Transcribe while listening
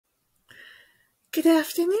Good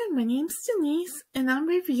afternoon, my name's Denise, and I'm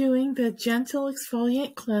reviewing the Gentle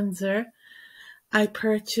Exfoliate Cleanser I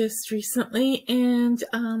purchased recently, and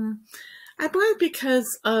I bought it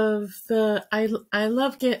because of I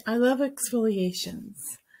love exfoliations,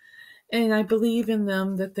 and I believe in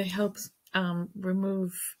them that they help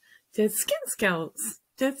remove dead skin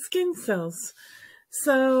cells.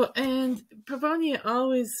 So, and Pevonia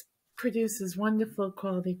always produces wonderful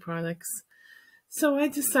quality products. So I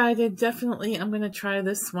decided definitely I'm going to try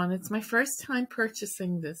this one. It's my first time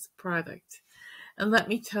purchasing this product. And let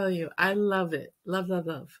me tell you, I love it. Love, love,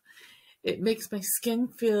 love. It makes my skin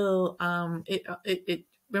feel, it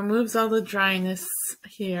removes all the dryness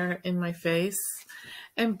here in my face.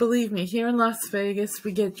 And believe me, here in Las Vegas,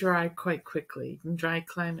 we get dry quite quickly in dry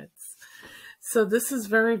climates. So this is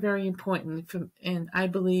very, very important. And I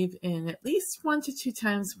believe in at least 1 to 2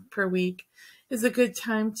 times per week is a good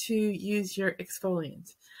time to use your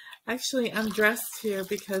exfoliant. Actually, I'm dressed here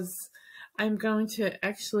because I'm going to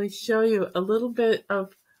actually show you a little bit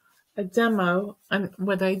of a demo on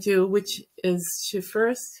what I do, which is to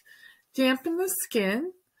first dampen the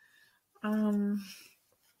skin. Then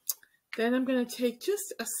I'm going to take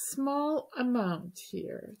just a small amount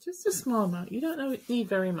here, just a small amount. You don't need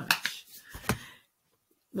very much.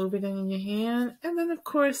 Move it in your hand, and then of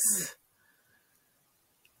course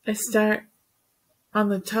I start on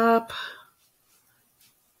the top,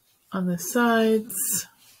 on the sides,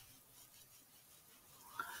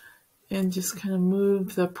 and just kind of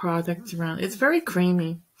move the product around. It's very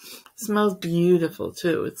creamy. It smells beautiful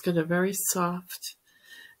too. It's got a very soft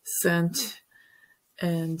scent,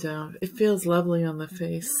 and it feels lovely on the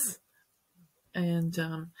face. And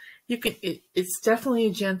it's definitely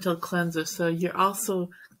a gentle cleanser. So you're also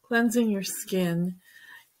cleansing your skin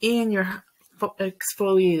and you're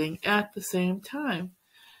exfoliating at the same time.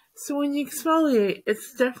 So when you exfoliate,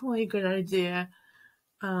 it's definitely a good idea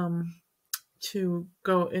to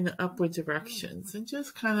go in upward directions and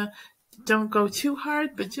just kind of don't go too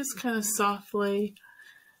hard, but just kind of softly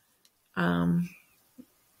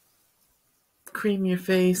cream your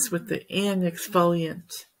face with the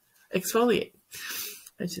exfoliate,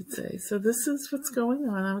 I should say. So this is what's going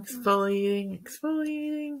on. I'm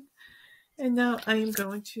exfoliating, and now I am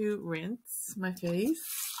going to rinse my face.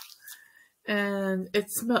 And it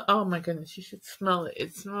smells, oh my goodness, you should smell it.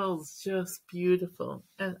 It smells just beautiful.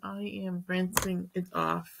 And I am rinsing it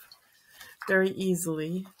off very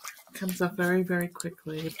easily. It comes off very, very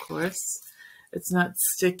quickly, of course. It's not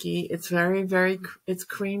sticky. It's very, it's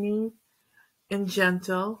creamy and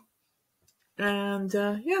gentle. And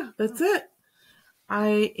yeah, that's it.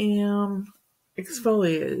 I am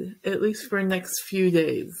exfoliated, at least for the next few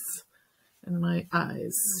days in my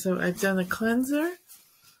eyes. So I've done a cleanser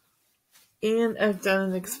and I've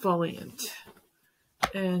done an exfoliant.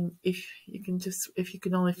 And if you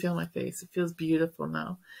can only feel my face, it feels beautiful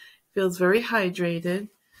now. It feels very hydrated.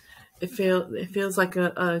 It feels like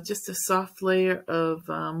just a soft layer of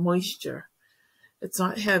moisture. It's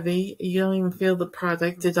not heavy. You don't even feel the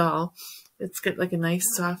product at all. It's got like a nice,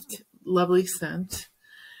 soft, lovely scent.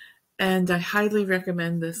 And I highly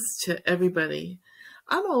recommend this to everybody.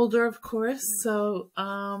 I'm older, of course, so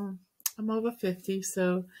I'm over 50,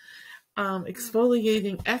 so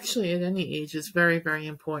exfoliating actually at any age is very, very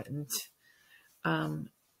important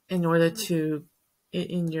in order to,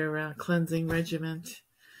 in your cleansing regimen.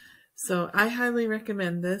 So I highly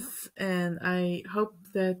recommend this, and I hope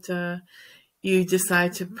that you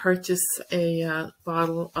decide to purchase a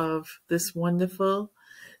bottle of this wonderful,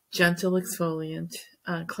 gentle exfoliant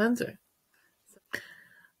cleanser.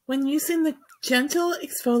 When using the gentle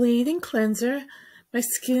exfoliating cleanser, my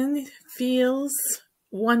skin feels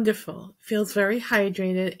wonderful. It feels very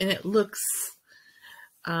hydrated, and it looks,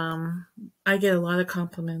 I get a lot of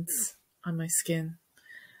compliments on my skin.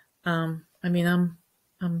 I mean,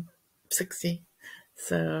 I'm 60,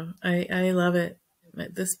 so I love it.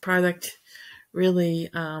 This product really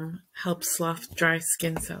helps slough dry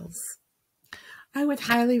skin cells. I would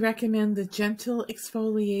highly recommend the Gentle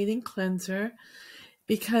Exfoliating Cleanser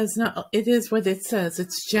because it is what it says.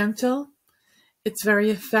 It's gentle. It's very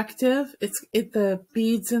effective. The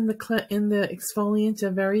beads in the exfoliant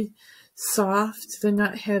are very soft. They're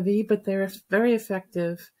not heavy, but they're very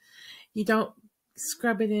effective. You don't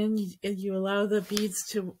scrub it in. You allow the beads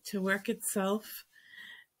to work itself.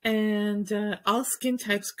 And all skin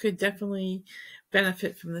types could definitely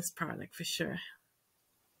benefit from this product for sure.